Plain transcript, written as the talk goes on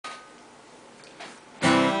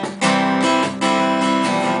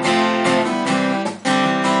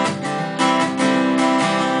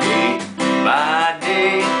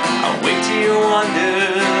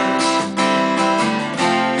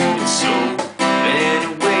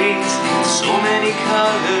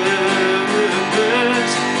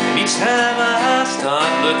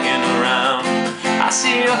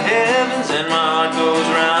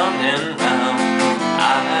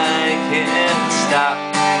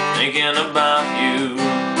thinking about you.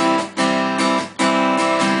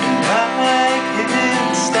 And I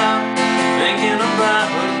can't stop thinking about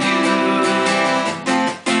you.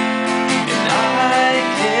 And I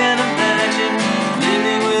can't imagine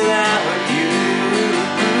living without you.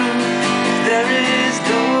 If there is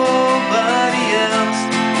nobody else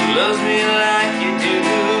who loves me like you do,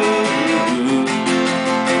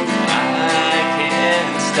 I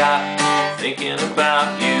can't stop thinking about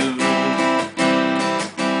you.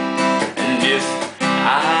 And if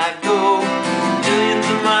I go millions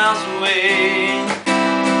of miles away,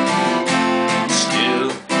 still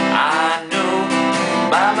I know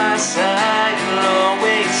by my side you'll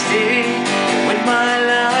always stay. When my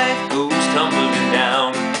life goes tumbling down,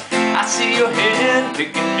 I see your hand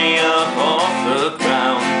picking me up off the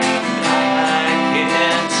ground. I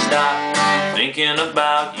can't stop thinking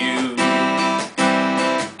about you.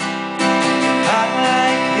 I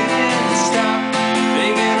can't stop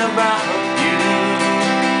thinking about you.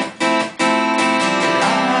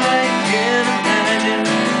 I can't imagine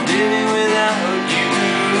living without you.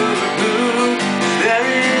 There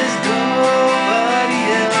is nobody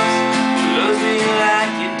else who loves me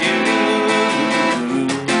like you do.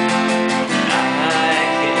 I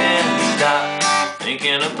can't stop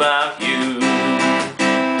thinking about you.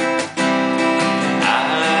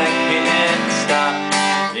 I can't stop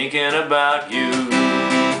thinking about you.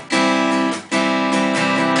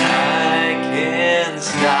 I can't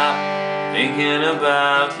stop thinking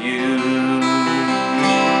about you.